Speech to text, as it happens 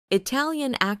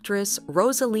Italian actress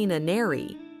Rosalina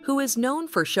Neri, who is known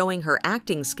for showing her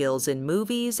acting skills in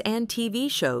movies and TV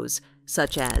shows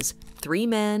such as Three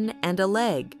Men and a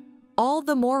Leg, All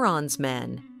the Morons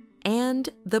Men, and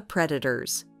The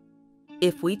Predators.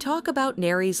 If we talk about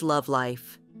Neri's love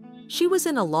life, she was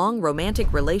in a long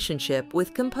romantic relationship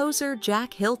with composer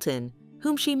Jack Hilton,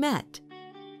 whom she met.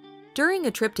 During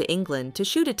a trip to England to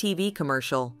shoot a TV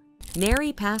commercial,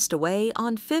 Neri passed away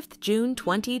on 5th June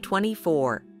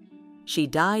 2024. She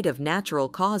died of natural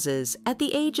causes at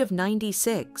the age of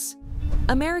 96.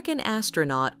 American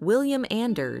astronaut William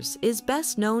Anders is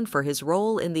best known for his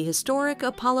role in the historic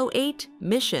Apollo 8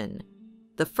 mission,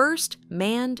 the first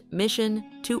manned mission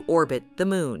to orbit the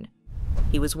moon.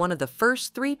 He was one of the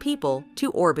first 3 people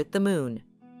to orbit the moon.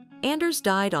 Anders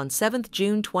died on 7th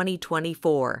June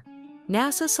 2024.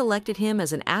 NASA selected him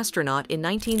as an astronaut in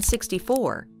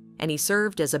 1964, and he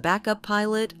served as a backup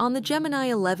pilot on the Gemini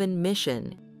 11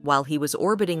 mission. While he was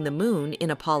orbiting the moon in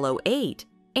Apollo 8,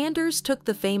 Anders took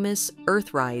the famous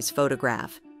Earthrise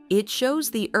photograph. It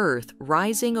shows the Earth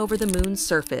rising over the moon's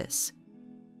surface.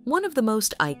 One of the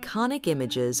most iconic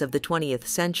images of the 20th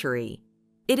century,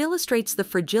 it illustrates the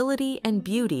fragility and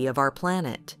beauty of our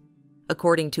planet.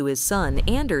 According to his son,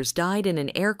 Anders died in an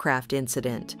aircraft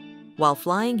incident while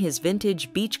flying his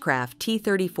vintage Beechcraft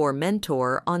T-34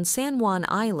 Mentor on San Juan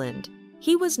Island.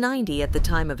 He was 90 at the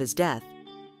time of his death.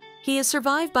 He is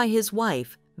survived by his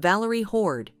wife, Valerie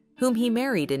Horde, whom he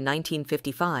married in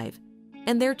 1955,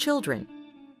 and their children.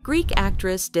 Greek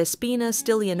actress Despina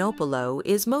Stylianopoulou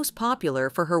is most popular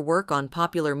for her work on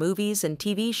popular movies and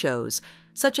TV shows,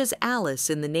 such as Alice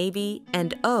in the Navy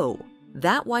and Oh,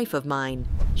 That Wife of Mine.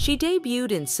 She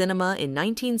debuted in cinema in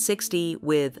 1960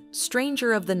 with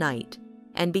Stranger of the Night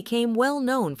and became well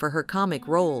known for her comic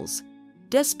roles.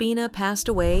 Despina passed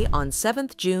away on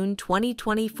 7th June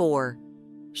 2024.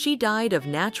 She died of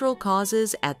natural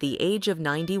causes at the age of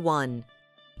 91.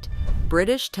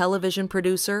 British television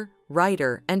producer,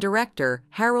 writer, and director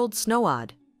Harold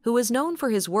Snowad, who is known for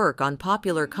his work on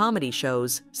popular comedy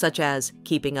shows such as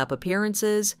Keeping Up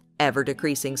Appearances, Ever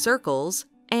Decreasing Circles,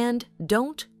 and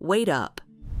Don't Wait Up.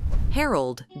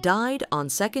 Harold died on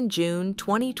 2nd June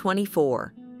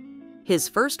 2024. His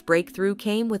first breakthrough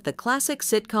came with the classic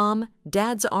sitcom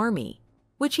Dad's Army,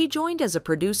 which he joined as a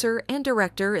producer and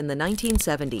director in the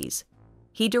 1970s.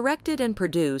 He directed and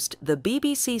produced the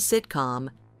BBC sitcom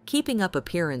Keeping Up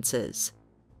Appearances.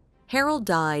 Harold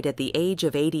died at the age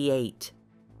of 88.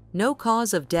 No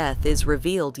cause of death is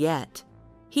revealed yet.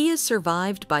 He is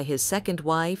survived by his second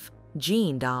wife,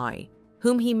 Jean Dye,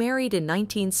 whom he married in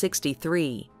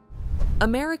 1963.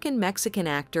 American-Mexican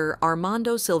actor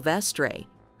Armando Silvestre,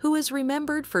 who is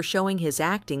remembered for showing his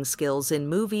acting skills in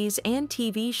movies and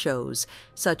TV shows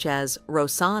such as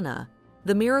Rosanna,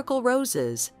 The Miracle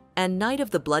Roses, and Night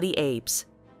of the Bloody Apes.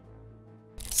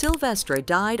 Silvestre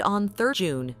died on 3rd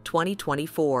June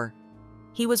 2024.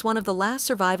 He was one of the last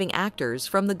surviving actors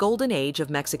from the golden age of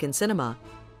Mexican cinema.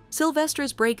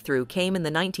 Silvestre's breakthrough came in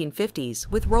the 1950s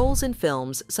with roles in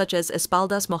films such as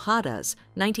Espaldas Mojadas,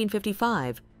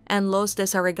 1955, and Los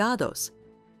Desarraigados,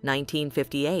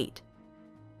 1958.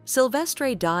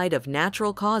 Silvestre died of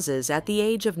natural causes at the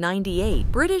age of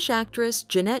 98. British actress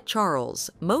Jeanette Charles,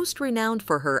 most renowned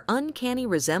for her uncanny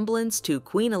resemblance to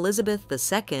Queen Elizabeth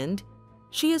II,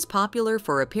 she is popular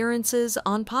for appearances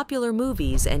on popular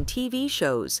movies and TV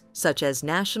shows such as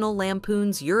National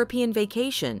Lampoon's European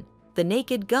Vacation, The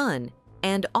Naked Gun,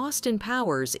 and Austin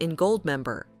Powers in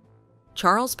Goldmember.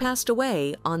 Charles passed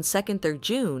away on 2nd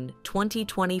June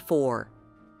 2024.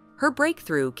 Her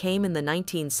breakthrough came in the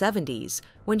 1970s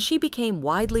when she became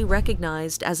widely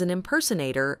recognized as an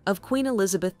impersonator of Queen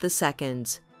Elizabeth II.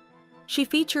 She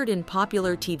featured in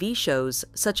popular TV shows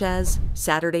such as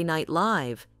Saturday Night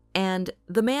Live and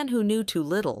The Man Who Knew Too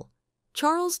Little.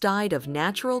 Charles died of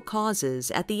natural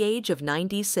causes at the age of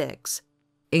 96.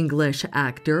 English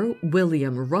actor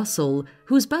William Russell,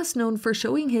 who's best known for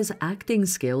showing his acting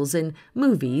skills in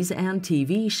movies and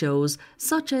TV shows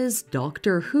such as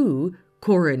Doctor Who,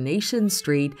 Coronation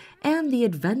Street, and The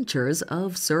Adventures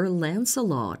of Sir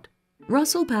Lancelot.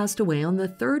 Russell passed away on the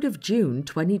 3rd of June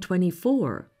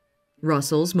 2024.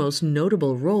 Russell's most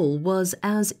notable role was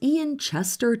as Ian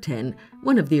Chesterton,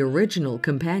 one of the original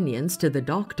companions to the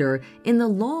Doctor in the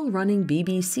long-running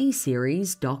BBC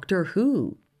series Doctor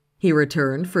Who. He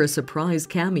returned for a surprise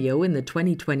cameo in the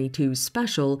 2022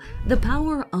 special The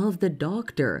Power of the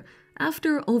Doctor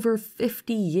after over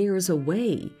 50 years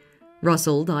away.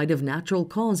 Russell died of natural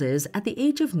causes at the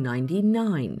age of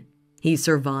 99. He's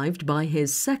survived by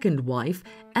his second wife,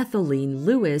 Ethelene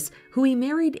Lewis, who he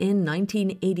married in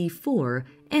 1984,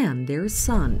 and their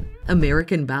son,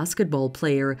 American basketball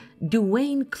player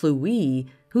Dwayne Clough,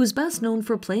 who's best known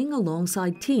for playing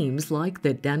alongside teams like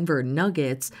the Denver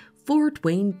Nuggets, Fort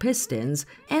Wayne Pistons,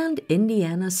 and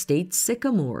Indiana State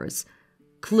Sycamores.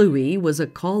 Clough was a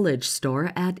college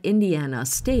star at Indiana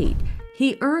State.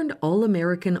 He earned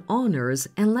All-American honors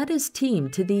and led his team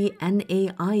to the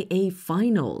NAIA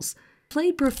Finals.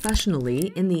 Played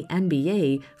professionally in the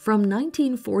NBA from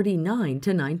 1949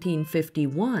 to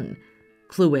 1951.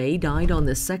 Clough died on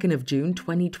the 2nd of June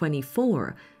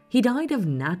 2024. He died of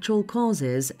natural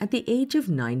causes at the age of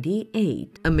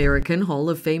 98. American Hall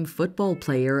of Fame football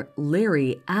player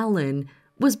Larry Allen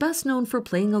was best known for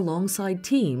playing alongside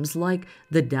teams like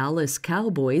the Dallas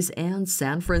Cowboys and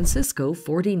San Francisco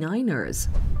 49ers.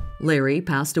 Larry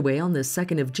passed away on the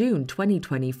 2nd of June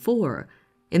 2024.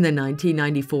 In the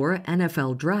 1994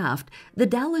 NFL Draft, the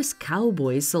Dallas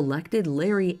Cowboys selected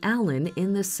Larry Allen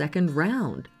in the second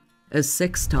round. A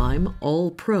six-time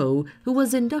All-Pro who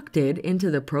was inducted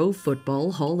into the Pro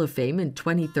Football Hall of Fame in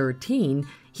 2013,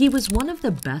 he was one of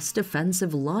the best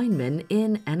defensive linemen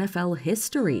in NFL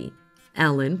history.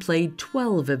 Allen played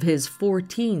 12 of his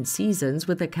 14 seasons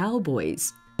with the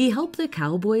Cowboys. He helped the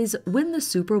Cowboys win the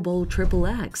Super Bowl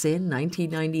XXX in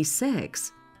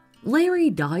 1996. Larry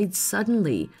died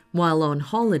suddenly while on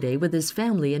holiday with his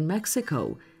family in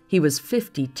Mexico. He was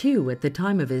 52 at the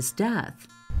time of his death.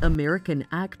 American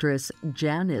actress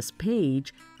Janice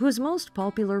Page, who is most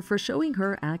popular for showing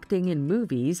her acting in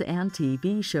movies and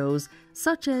TV shows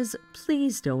such as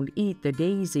Please Don't Eat the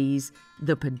Daisies,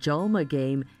 The Pajama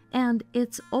Game, and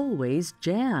It's Always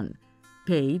Jan.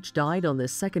 Page died on the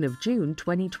 2nd of June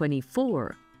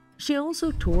 2024. She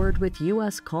also toured with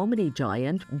U.S. comedy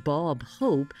giant Bob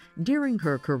Hope during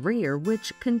her career,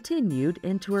 which continued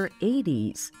into her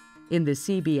 80s. In the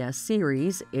CBS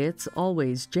series It's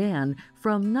Always Jan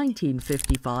from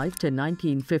 1955 to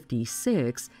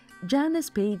 1956, Janice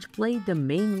Page played the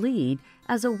main lead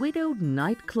as a widowed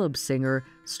nightclub singer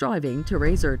striving to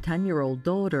raise her 10-year-old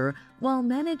daughter while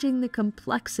managing the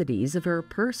complexities of her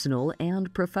personal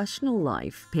and professional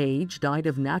life. Page died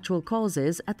of natural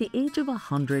causes at the age of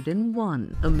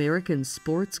 101. American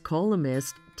sports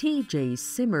columnist T.J.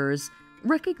 Simmers,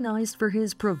 recognized for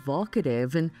his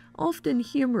provocative and often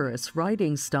humorous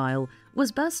writing style,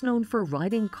 was best known for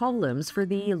writing columns for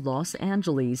the Los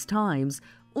Angeles Times,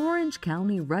 Orange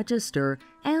County Register,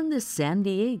 and the San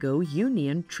Diego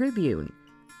Union Tribune.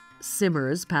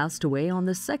 Simmers passed away on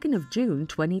the 2nd of June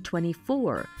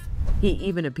 2024. He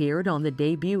even appeared on the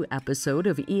debut episode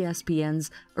of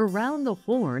ESPN's Around the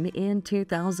Horn in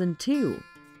 2002.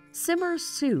 Simmers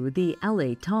sued the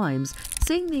LA Times,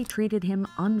 saying they treated him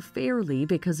unfairly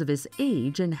because of his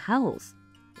age and health.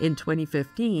 In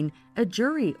 2015, a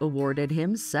jury awarded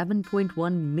him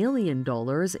 $7.1 million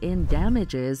in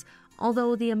damages,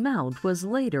 although the amount was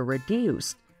later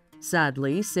reduced.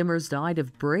 Sadly, Simmers died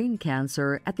of brain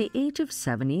cancer at the age of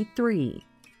 73.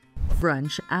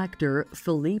 French actor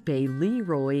Philippe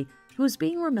Leroy, who's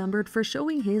being remembered for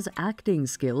showing his acting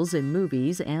skills in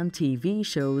movies and TV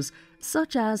shows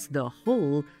such as The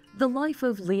Hole, The Life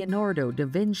of Leonardo da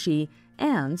Vinci,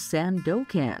 and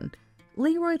Sandokan.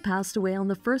 Leroy passed away on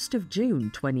the 1st of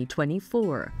June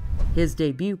 2024. His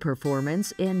debut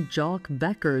performance in Jock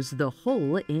Becker's The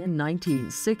Hole in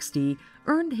 1960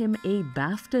 earned him a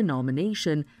BAFTA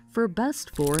nomination for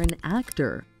Best Foreign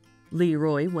Actor.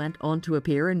 Leroy went on to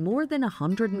appear in more than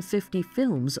 150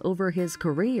 films over his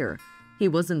career. He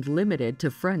wasn't limited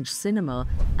to French cinema,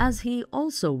 as he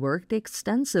also worked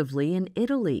extensively in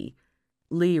Italy.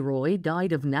 Leroy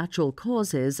died of natural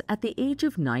causes at the age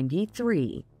of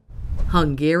 93.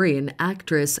 Hungarian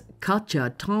actress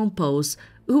Katja Tompos,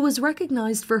 who was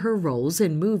recognized for her roles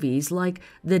in movies like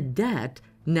The Debt,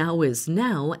 Now Is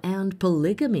Now, and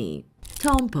Polygamy.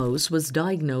 Tompos was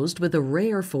diagnosed with a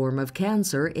rare form of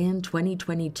cancer in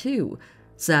 2022.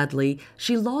 Sadly,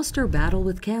 she lost her battle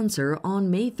with cancer on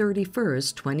May 31,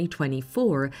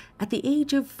 2024, at the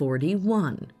age of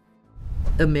 41.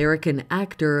 American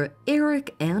actor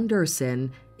Eric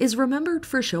Anderson is remembered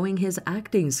for showing his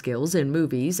acting skills in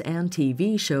movies and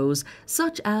TV shows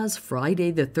such as Friday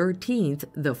the 13th,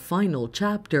 The Final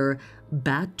Chapter,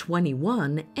 Bat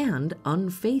 21, and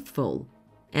Unfaithful.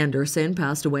 Anderson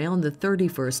passed away on the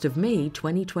 31st of May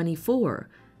 2024.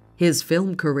 His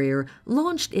film career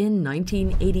launched in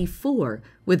 1984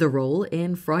 with a role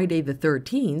in Friday the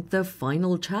 13th, The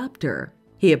Final Chapter.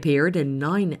 He appeared in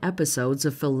 9 episodes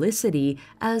of Felicity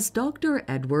as Dr.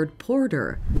 Edward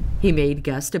Porter. He made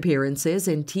guest appearances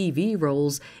in TV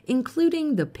roles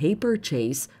including The Paper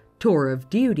Chase, Tour of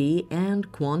Duty, and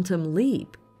Quantum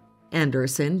Leap.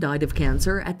 Anderson died of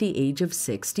cancer at the age of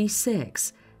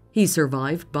 66. He's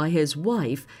survived by his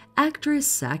wife, actress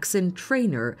Saxon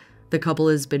Traynor. The couple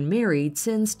has been married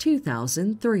since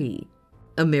 2003.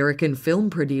 American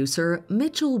film producer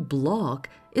Mitchell Bloch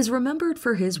is remembered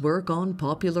for his work on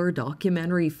popular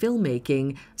documentary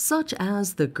filmmaking such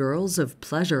as The Girls of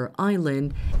Pleasure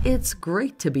Island, It's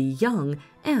Great to Be Young,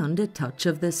 and A Touch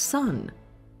of the Sun.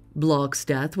 Bloch's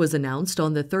death was announced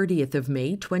on the 30th of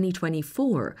May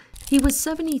 2024. He was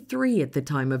 73 at the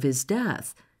time of his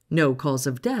death. No cause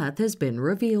of death has been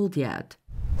revealed yet.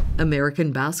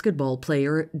 American basketball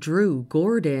player Drew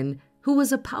Gordon, who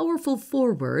was a powerful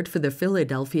forward for the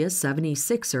Philadelphia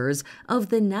 76ers of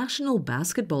the National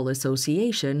Basketball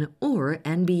Association, or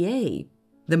NBA.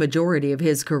 The majority of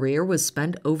his career was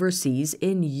spent overseas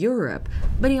in Europe,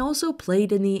 but he also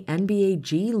played in the NBA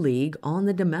G League on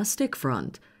the domestic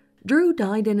front. Drew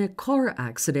died in a car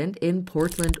accident in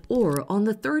Portland, Oregon on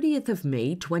the 30th of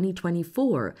May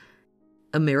 2024.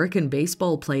 American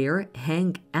baseball player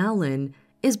Hank Allen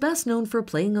is best known for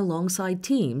playing alongside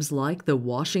teams like the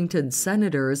Washington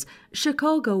Senators,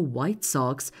 Chicago White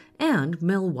Sox, and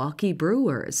Milwaukee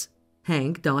Brewers.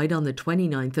 Hank died on the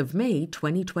 29th of May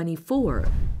 2024.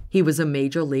 He was a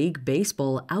Major League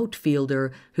Baseball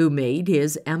outfielder who made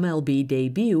his MLB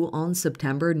debut on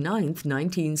September 9,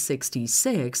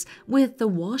 1966, with the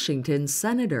Washington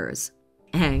Senators.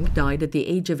 Hank died at the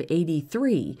age of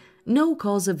 83. No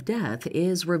cause of death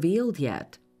is revealed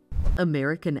yet.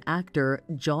 American actor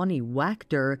Johnny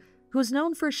Wachter, who's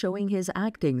known for showing his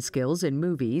acting skills in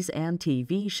movies and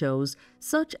TV shows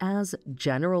such as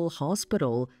General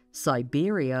Hospital,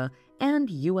 Siberia, and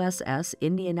USS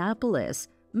Indianapolis,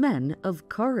 Men of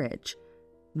Courage.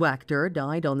 Wachter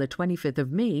died on the 25th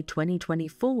of May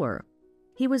 2024.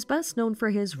 He was best known for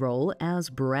his role as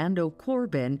Brando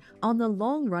Corbin on the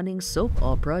long-running soap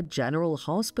opera General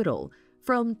Hospital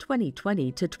from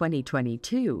 2020 to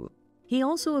 2022. He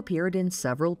also appeared in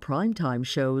several primetime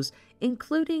shows,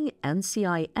 including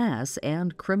NCIS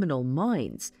and Criminal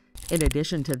Minds. In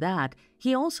addition to that,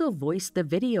 he also voiced the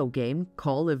video game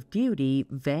Call of Duty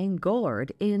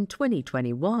Vanguard in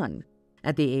 2021.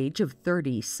 At the age of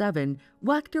 37,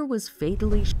 Wachter was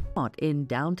fatally shot in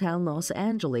downtown Los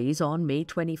Angeles on May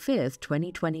 25,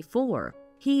 2024.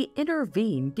 He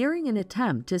intervened during an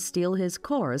attempt to steal his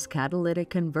car's catalytic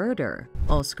converter.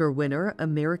 Oscar winner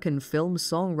American film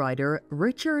songwriter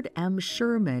Richard M.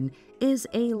 Sherman is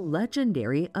a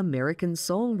legendary American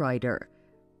songwriter.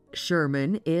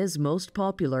 Sherman is most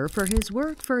popular for his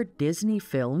work for Disney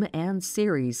film and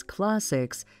series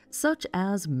classics such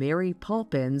as Mary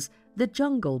Poppins, The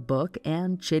Jungle Book,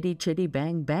 and Chitty Chitty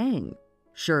Bang Bang.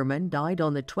 Sherman died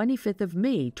on the 25th of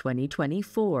May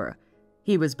 2024.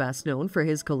 He was best known for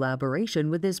his collaboration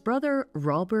with his brother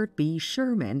Robert B.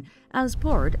 Sherman as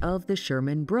part of the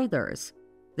Sherman Brothers.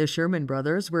 The Sherman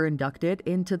Brothers were inducted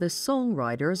into the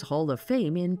Songwriters Hall of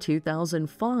Fame in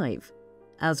 2005.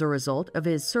 As a result of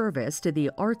his service to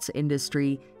the arts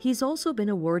industry, he's also been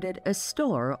awarded a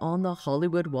star on the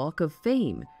Hollywood Walk of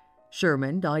Fame.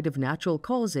 Sherman died of natural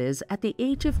causes at the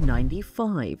age of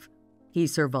 95.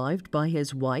 He's survived by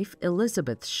his wife,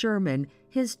 Elizabeth Sherman,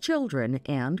 his children,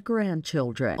 and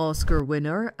grandchildren. Oscar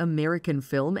winner, American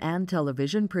film and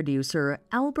television producer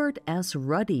Albert S.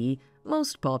 Ruddy,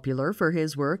 most popular for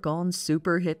his work on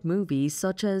super hit movies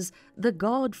such as The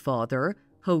Godfather,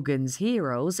 Hogan's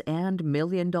Heroes, and $1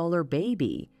 Million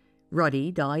Baby.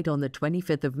 Ruddy died on the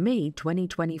 25th of May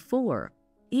 2024.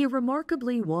 He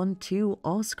remarkably won 2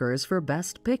 Oscars for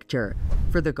Best Picture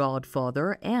for The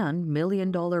Godfather and $1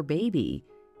 Million Baby.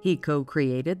 He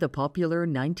co-created the popular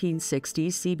 1960s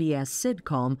CBS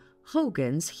sitcom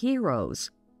Hogan's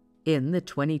Heroes. In the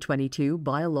 2022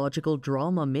 biological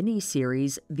drama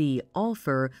miniseries The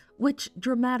Offer, which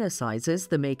dramatizes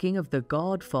the making of The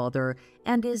Godfather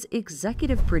and is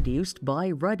executive produced by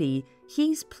Ruddy,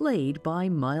 he's played by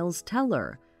Miles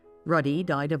Teller. Ruddy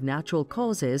died of natural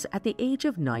causes at the age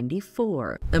of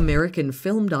 94. American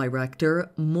film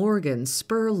director Morgan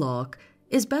Spurlock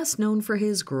is best known for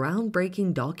his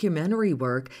groundbreaking documentary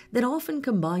work that often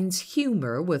combines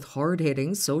humor with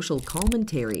hard-hitting social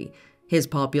commentary. His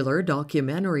popular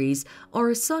documentaries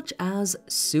are such as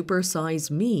Super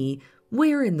Size Me,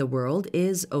 Where in the World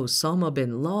is Osama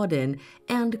bin Laden,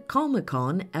 and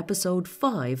Comic-Con Episode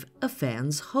 5, A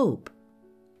Fan's Hope.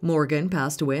 Morgan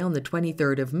passed away on the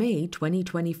 23rd of May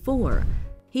 2024.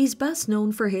 He's best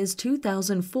known for his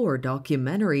 2004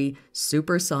 documentary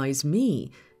Super Size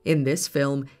Me. In this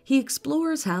film, he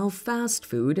explores how fast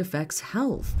food affects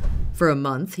health. For a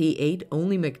month, he ate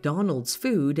only McDonald's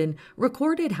food and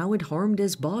recorded how it harmed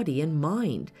his body and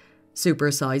mind.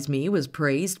 Super Size Me was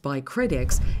praised by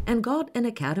critics and got an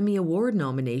Academy Award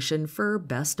nomination for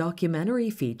Best Documentary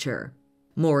Feature.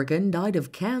 Morgan died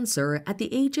of cancer at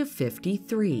the age of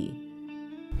 53.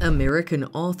 American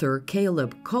author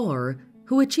Caleb Carr,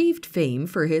 who achieved fame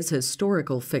for his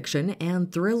historical fiction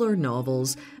and thriller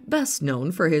novels, best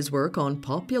known for his work on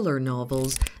popular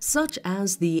novels such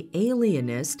as The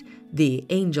Alienist, The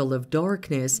Angel of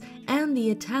Darkness, and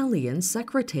The Italian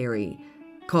Secretary.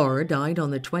 Carr died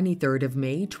on the 23rd of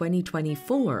May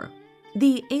 2024.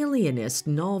 The Alienist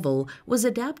novel was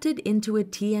adapted into a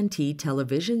TNT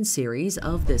television series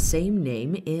of the same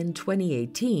name in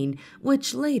 2018,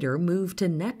 which later moved to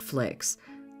Netflix.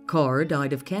 Carr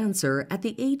died of cancer at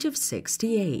the age of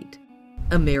 68.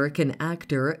 American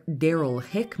actor Darryl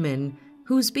Hickman,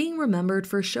 who's being remembered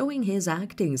for showing his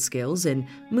acting skills in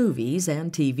movies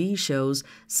and TV shows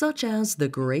such as The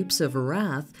Grapes of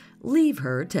Wrath, Leave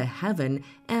Her to Heaven,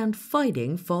 and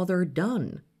Fighting Father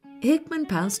Dunn. Hickman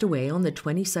passed away on the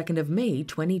 22nd of May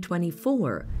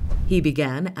 2024. He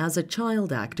began as a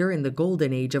child actor in the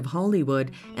golden age of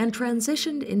Hollywood and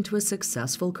transitioned into a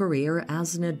successful career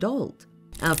as an adult.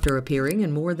 After appearing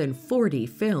in more than 40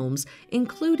 films,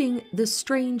 including The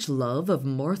Strange Love of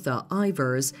Martha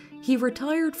Ivers, he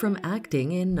retired from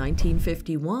acting in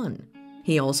 1951.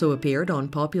 He also appeared on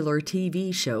popular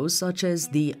TV shows such as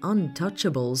The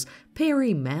Untouchables,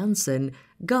 Perry Manson,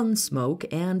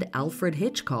 Gunsmoke, and Alfred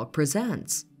Hitchcock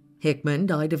Presents. Hickman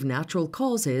died of natural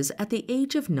causes at the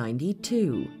age of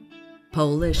 92.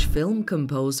 Polish film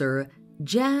composer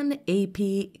Jan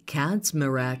A.P.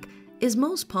 Kaczmarek is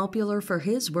most popular for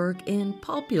his work in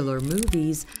popular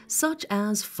movies such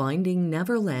as Finding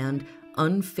Neverland,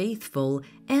 Unfaithful,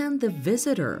 and The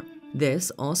Visitor.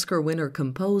 This Oscar winner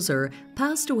composer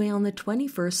passed away on the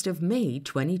 21st of May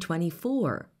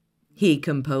 2024. He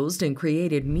composed and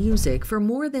created music for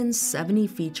more than 70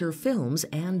 feature films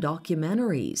and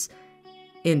documentaries.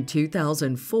 In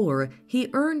 2004, he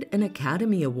earned an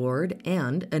Academy Award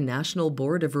and a National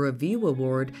Board of Review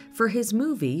Award for his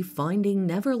movie Finding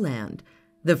Neverland.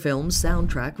 The film's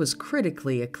soundtrack was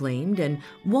critically acclaimed and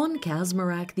won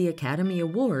Kaczmarek the Academy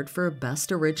Award for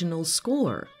Best Original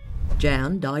Score.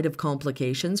 Jan died of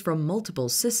complications from multiple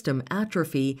system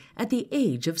atrophy at the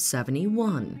age of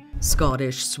 71.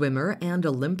 Scottish swimmer and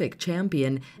Olympic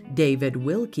champion David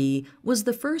Wilkie was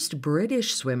the first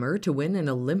British swimmer to win an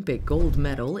Olympic gold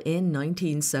medal in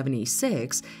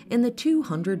 1976 in the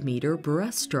 200-meter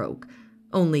breaststroke.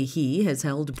 Only he has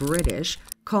held British,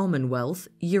 Commonwealth,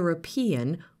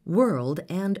 European, World,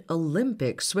 and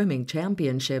Olympic swimming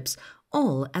championships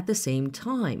all at the same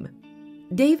time.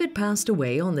 David passed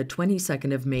away on the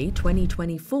 22nd of May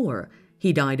 2024.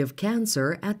 He died of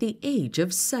cancer at the age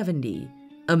of 70.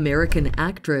 American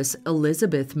actress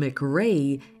Elizabeth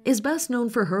McRae is best known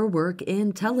for her work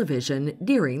in television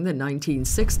during the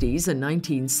 1960s and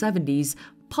 1970s,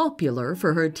 popular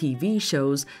for her TV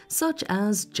shows such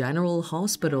as General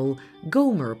Hospital,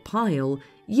 Gomer Pyle,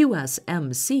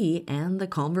 USMC, and The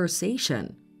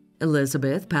Conversation.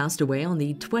 Elizabeth passed away on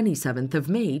the 27th of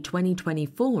May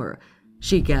 2024.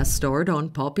 She guest starred on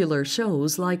popular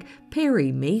shows like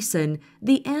Perry Mason,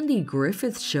 The Andy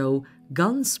Griffith Show,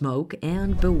 Gunsmoke,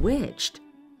 and Bewitched.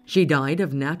 She died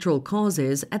of natural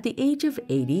causes at the age of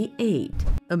 88.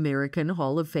 American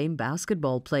Hall of Fame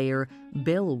basketball player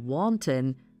Bill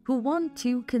Walton, who won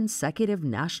 2 consecutive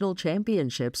national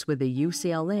championships with the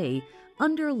UCLA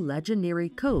under legendary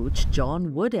coach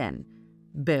John Wooden.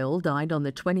 Bill died on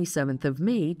the 27th of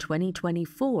May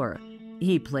 2024.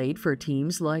 He played for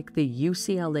teams like the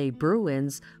UCLA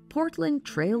Bruins, Portland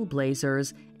Trail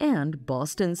Blazers, and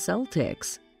Boston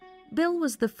Celtics. Bill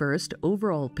was the first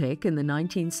overall pick in the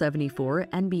 1974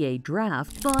 NBA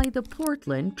draft by the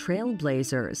Portland Trail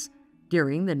Blazers.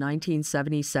 During the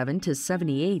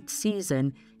 1977-78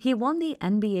 season, he won the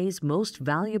NBA's Most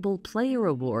Valuable Player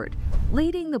award,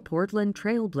 leading the Portland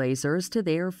Trail Blazers to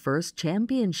their first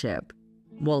championship.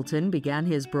 Walton began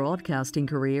his broadcasting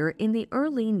career in the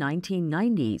early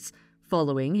 1990s,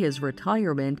 following his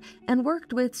retirement, and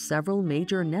worked with several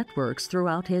major networks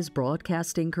throughout his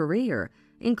broadcasting career,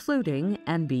 including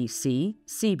NBC,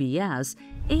 CBS,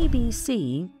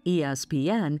 ABC,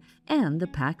 ESPN, and the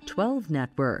Pac-12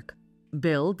 network.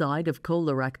 Bill died of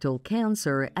colorectal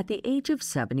cancer at the age of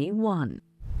 71.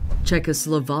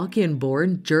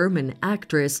 Czechoslovakian-born German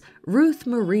actress Ruth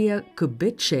Maria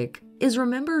Kubitschek is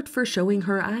remembered for showing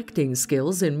her acting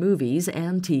skills in movies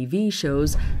and TV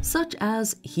shows such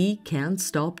as He Can't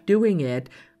Stop Doing It,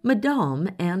 Madame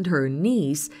and Her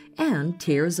Niece, and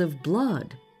Tears of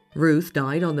Blood. Ruth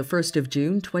died on the 1st of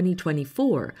June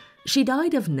 2024. She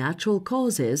died of natural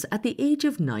causes at the age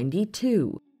of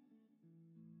 92.